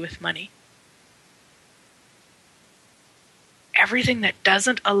reality with money. Everything that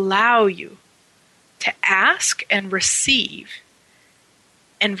doesn't allow you to ask and receive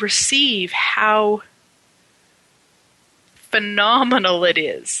how phenomenal it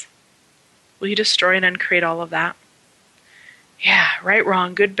is. Will you destroy and uncreate all of that? Yeah, right,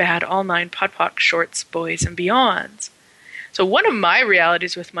 wrong, good, bad, all 9, pod, poc, shorts, boys, and beyonds. So one of my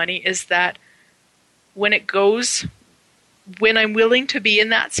realities with money is that when I'm willing to be in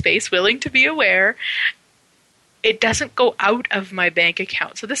that space, willing to be aware, it doesn't go out of my bank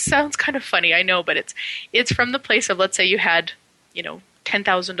account. So this sounds kind of funny, I know, but it's from the place of, let's say you had,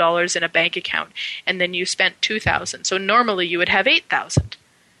 $10,000 in a bank account, and then you spent $2,000. So normally you would have $8,000.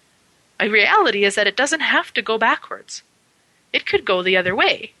 My reality is that it doesn't have to go backwards. It could go the other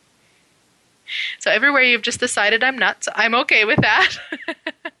way. So everywhere you've just decided I'm nuts, I'm okay with that.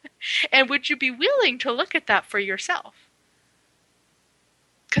 And would you be willing to look at that for yourself?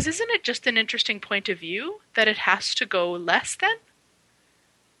 Because isn't it just an interesting point of view that it has to go less than?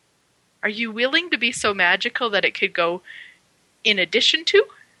 Are you willing to be so magical that it could go in addition to?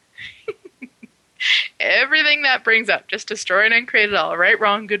 Everything that brings up, just destroy and uncreate it all, right,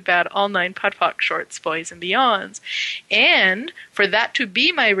 wrong, good, bad, all 9, pod, poc, shorts, boys, and beyonds. And for that to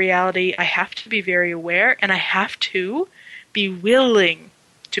be my reality, I have to be very aware, and I have to be willing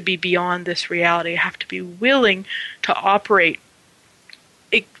to be beyond this reality. I have to be willing to operate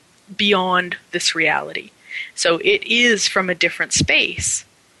beyond this reality. So it is from a different space.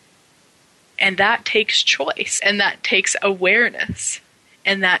 And that takes choice, and that takes awareness,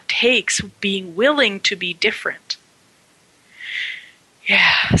 and that takes being willing to be different.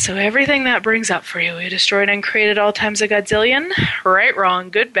 Yeah, so everything that brings up for you, we destroyed and created all times a godzillion, right, wrong,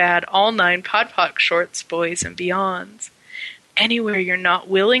 good, bad, all 9, pod, poc, shorts, boys, and beyonds. Anywhere you're not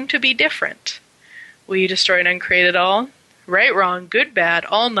willing to be different, will you destroy and uncreate it all? Right, wrong, good, bad,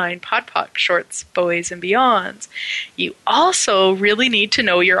 all 9, pod, poc, shorts, boys, and beyonds. You also really need to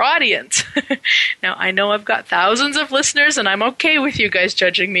know your audience. Now, I know I've got thousands of listeners, and I'm okay with you guys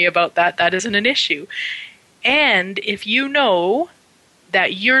judging me about that. That isn't an issue. And if you know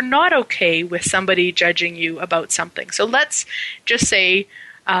that you're not okay with somebody judging you about something. So let's just say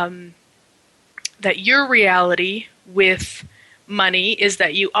that your reality with money is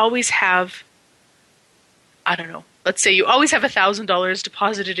that you always have, let's say you always have $1,000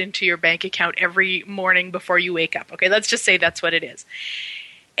 deposited into your bank account every morning before you wake up. Okay, let's just say that's what it is.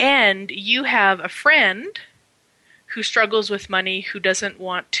 And you have a friend who struggles with money, who doesn't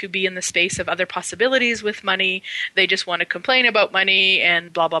want to be in the space of other possibilities with money. They just want to complain about money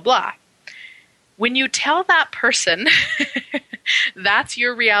and blah, blah, blah. When you tell that person that's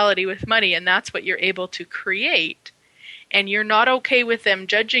your reality with money and that's what you're able to create, and you're not okay with them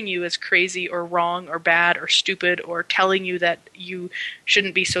judging you as crazy or wrong or bad or stupid or telling you that you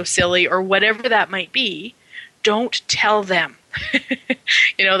shouldn't be so silly or whatever that might be, don't tell them.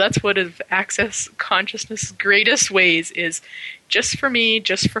 That's one of Access Consciousness' greatest ways is just for me,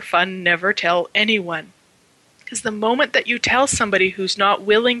 just for fun, never tell anyone. Because the moment that you tell somebody who's not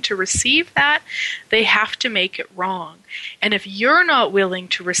willing to receive that, they have to make it wrong. And if you're not willing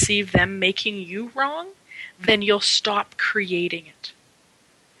to receive them making you wrong, then you'll stop creating it.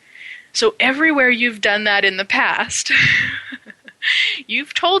 So everywhere you've done that in the past,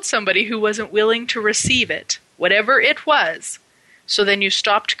 you've told somebody who wasn't willing to receive it, whatever it was, so then you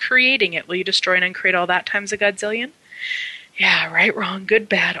stopped creating it. Will you destroy and uncreate all that times a godzillion? Yeah, right, wrong, good,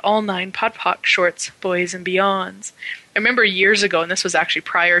 bad, all 9, pod, poc, shorts, boys, and beyonds. I remember years ago, and this was actually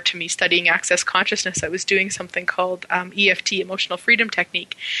prior to me studying Access Consciousness, I was doing something called EFT, Emotional Freedom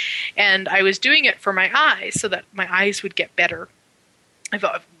Technique. And I was doing it for my eyes so that my eyes would get better.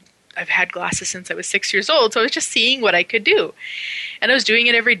 I I've had glasses since I was 6 years old, so I was just seeing what I could do. And I was doing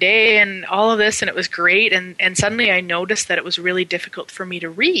it every day and all of this, and it was great. And suddenly I noticed that it was really difficult for me to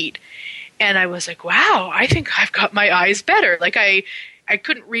read. And I was like, wow, I think I've got my eyes better. Like I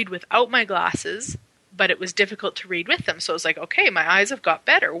couldn't read without my glasses, but it was difficult to read with them. So I was like, okay, my eyes have got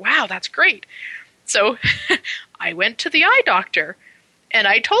better. Wow, that's great. So I went to the eye doctor, and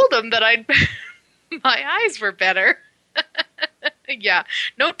I told him that my eyes were better. Yeah.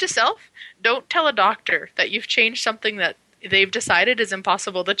 Note to self, don't tell a doctor that you've changed something that they've decided is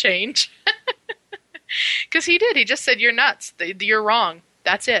impossible to change. Because he did. He just said, you're nuts. You're wrong.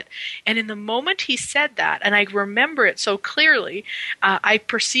 That's it. And in the moment he said that, and I remember it so clearly, I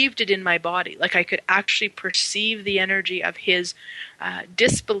perceived it in my body. Like I could actually perceive the energy of his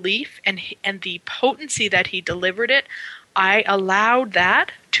disbelief and the potency that he delivered it. I allowed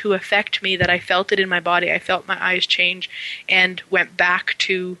that to affect me, that I felt it in my body. I felt my eyes change and went back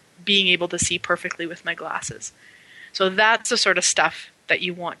to being able to see perfectly with my glasses. So that's the sort of stuff that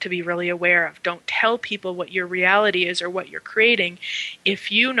you want to be really aware of. Don't tell people what your reality is or what you're creating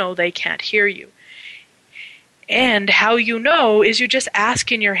if you know they can't hear you. And how you know is you just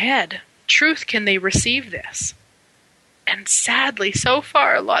ask in your head, truth, can they receive this? And sadly, so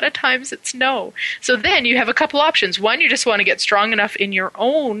far, a lot of times it's no. So then you have a couple options. One, you just want to get strong enough in your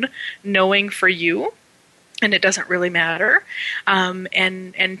own knowing for you, and it doesn't really matter.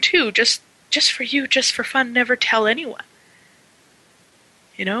 And two, just for you, just for fun, never tell anyone.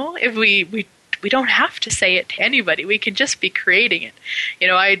 You know, if we don't have to say it to anybody. We can just be creating it. You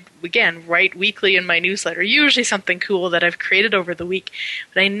know, I, again, write weekly in my newsletter, usually something cool that I've created over the week.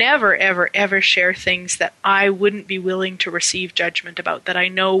 But I never, ever, ever share things that I wouldn't be willing to receive judgment about, that I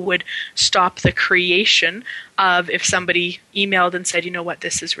know would stop the creation of if somebody emailed and said, you know what,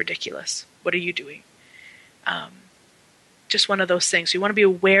 this is ridiculous. What are you doing? Just one of those things. You want to be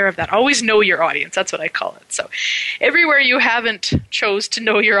aware of that. Always know your audience. That's what I call it. So everywhere you haven't chose to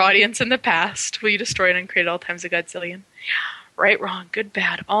know your audience in the past, will you destroy it and create all times a godzillion? Right, wrong, good,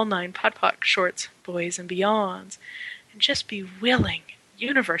 bad, all nine, pod, poc, shorts, boys, and beyonds. And just be willing.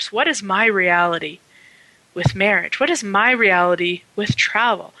 Universe, what is my reality with marriage? What is my reality with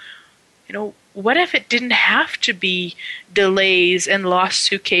travel? You know, what if it didn't have to be delays and lost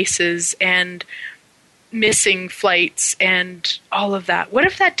suitcases and missing flights and all of that? What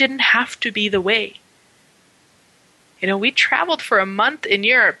if that didn't have to be the way? You know, we traveled for a month in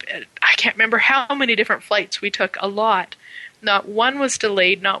Europe. I can't remember how many different flights we took, a lot. Not one was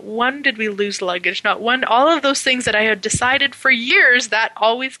delayed, not one did we lose luggage, not one, all of those things that I had decided for years that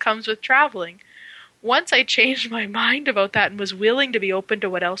always comes with traveling. Once I changed my mind about that and was willing to be open to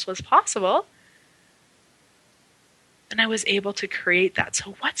what else was possible, and I was able to create that.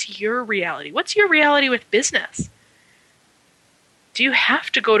 So what's your reality? What's your reality with business? Do you have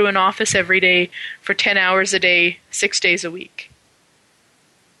to go to an office every day for 10 hours a day, 6 days a week?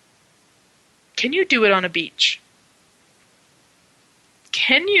 Can you do it on a beach?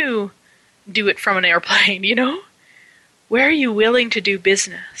 Can you do it from an airplane, you know? Where are you willing to do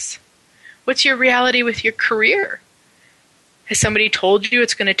business? What's your reality with your career? Has somebody told you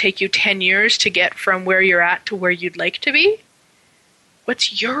it's going to take you 10 years to get from where you're at to where you'd like to be?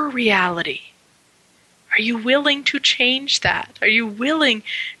 What's your reality? Are you willing to change that? Are you willing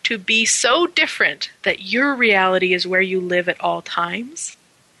to be so different that your reality is where you live at all times?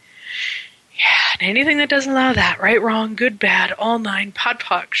 Yeah, and anything that doesn't allow that, right, wrong, good, bad, all nine, pod,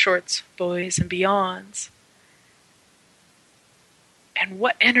 poc, shorts, boys, and beyonds. And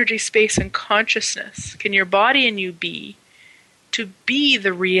what energy, space, and consciousness can your body and you be to be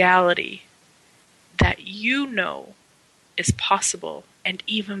the reality that you know is possible and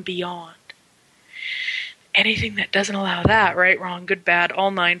even beyond? Anything that doesn't allow that, right, wrong, good, bad, all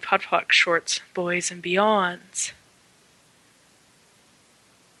nine, pod, poc, shorts, boys, and beyonds.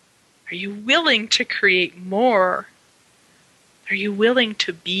 Are you willing to create more? Are you willing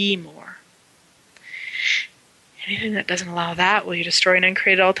to be more? Anything that doesn't allow that, will you destroy and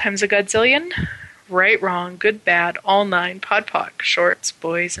uncreate at all times a godzillion? Right, wrong, good, bad, all nine, pod, poc, shorts,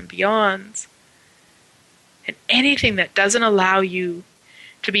 boys, and beyonds. And anything that doesn't allow you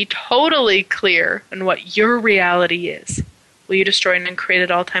to be totally clear on what your reality is, will you destroy and uncreate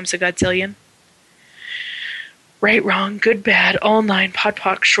at all times a godzillion? Right, wrong, good, bad, all nine, pod,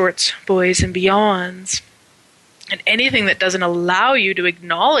 poc, shorts, boys, and beyonds. And anything that doesn't allow you to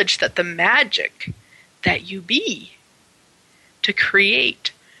acknowledge that the magic that you be to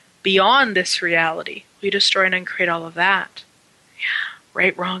create beyond this reality, we destroy and uncreate all of that.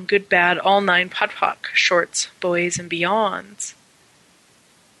 Right, wrong, good, bad, all nine, pod, poc, shorts, boys, and beyonds.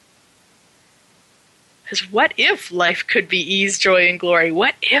 Because what if life could be ease, joy, and glory?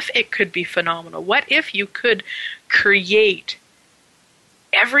 What if it could be phenomenal? What if you could create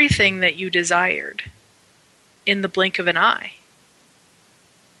everything that you desired in the blink of an eye?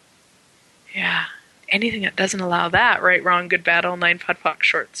 Yeah. Anything that doesn't allow that, right, wrong, good, bad, all 9 POD POC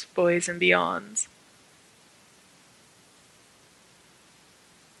shorts, boys and beyonds.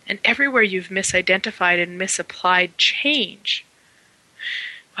 And everywhere you've misidentified and misapplied change,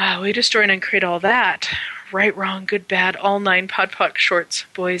 wow, we destroy and uncreate all that, right, wrong, good, bad, all 9 POD POC shorts,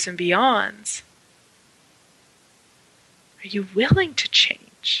 boys and beyonds. Are you willing to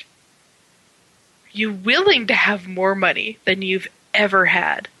change? Are you willing to have more money than you've ever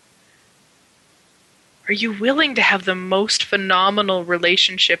had? Are you willing to have the most phenomenal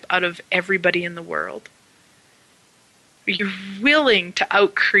relationship out of everybody in the world? Are you willing to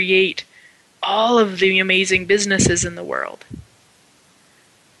outcreate all of the amazing businesses in the world?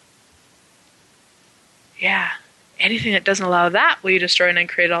 Yeah. Anything that doesn't allow that, will you destroy and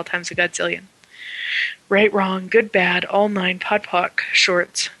uncreate all times a godzillion? Right, wrong, good, bad, all 9 POD POC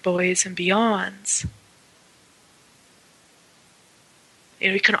shorts, boys and beyonds.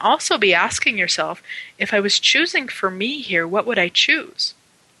 You can also be asking yourself, if I was choosing for me here, what would I choose?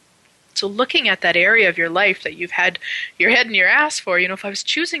 So looking at that area of your life that you've had your head in your ass for, if I was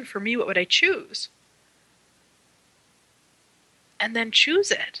choosing for me, what would I choose? And then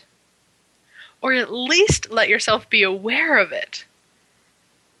choose it. Or at least let yourself be aware of it.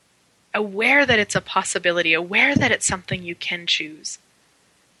 Aware that it's a possibility. Aware that it's something you can choose.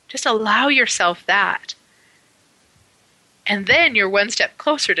 Just allow yourself that. And then you're one step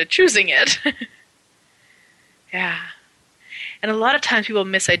closer to choosing it. Yeah. And a lot of times people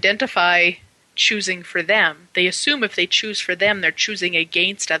misidentify choosing for them. They assume if they choose for them, they're choosing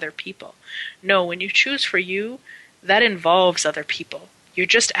against other people. No, when you choose for you, that involves other people. You're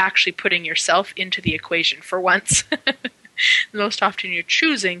just actually putting yourself into the equation for once. Most often you're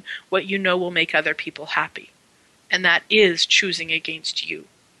choosing what you know will make other people happy. And that is choosing against you.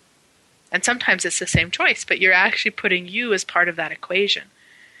 And sometimes it's the same choice, but you're actually putting you as part of that equation.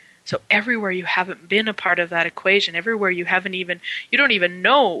 So everywhere you haven't been a part of that equation, everywhere you don't even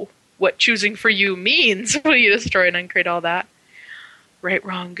know what choosing for you means, will you destroy and uncreate all that? Right,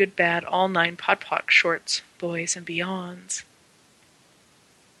 wrong, good, bad, all 9 POD POC shorts, boys and beyonds.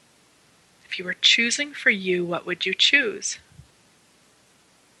 If you were choosing for you, what would you choose?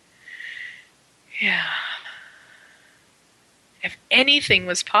 Yeah. If anything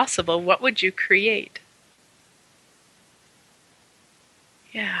was possible, what would you create?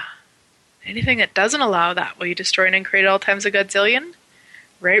 Yeah. Anything that doesn't allow that, will you destroy and uncreate all times a godzillion?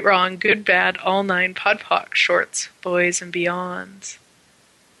 Right, wrong, good, bad, all 9 POD POC shorts, boys and beyonds.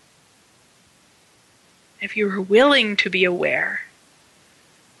 If you were willing to be aware,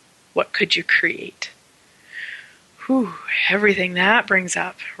 what could you create? Whew, everything that brings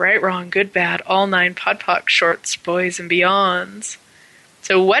up. Right, wrong, good, bad, all 9 POD POC shorts, boys and beyonds.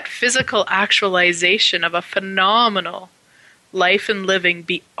 So what physical actualization of a phenomenal life and living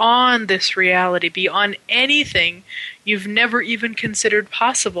beyond this reality, beyond anything you've never even considered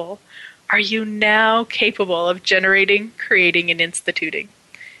possible, are you now capable of generating, creating, and instituting?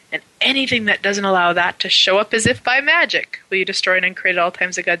 And anything that doesn't allow that to show up as if by magic, will you destroy and uncreate all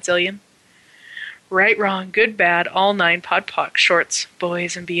times a godzillion? Right, wrong, good, bad, all 9 POD POC shorts,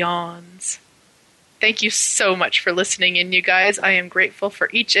 boys and beyonds. Thank you so much for listening in, you guys. I am grateful for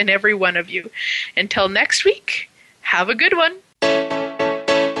each and every one of you. Until next week, have a good one.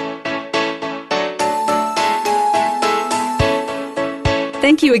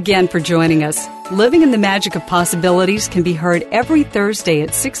 Thank you again for joining us. Living in the Magic of Possibilities can be heard every Thursday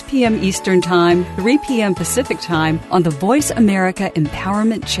at 6 p.m. Eastern Time, 3 p.m. Pacific Time on the Voice America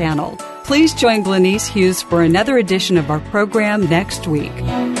Empowerment Channel. Please join Glenyce Hughes for another edition of our program next week.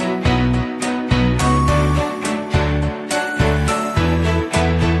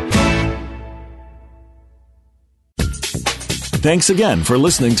 Thanks again for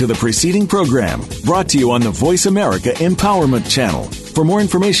listening to the preceding program, brought to you on the Voice America Empowerment Channel. For more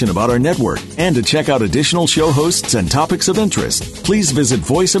information about our network and to check out additional show hosts and topics of interest, please visit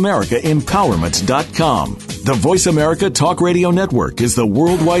voiceamericaempowerment.com. The Voice America Talk Radio Network is the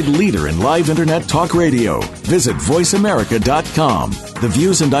worldwide leader in live Internet talk radio. Visit voiceamerica.com. The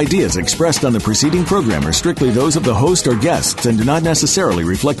views and ideas expressed on the preceding program are strictly those of the host or guests and do not necessarily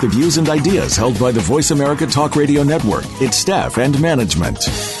reflect the views and ideas held by the Voice America Talk Radio Network, its staff, and management.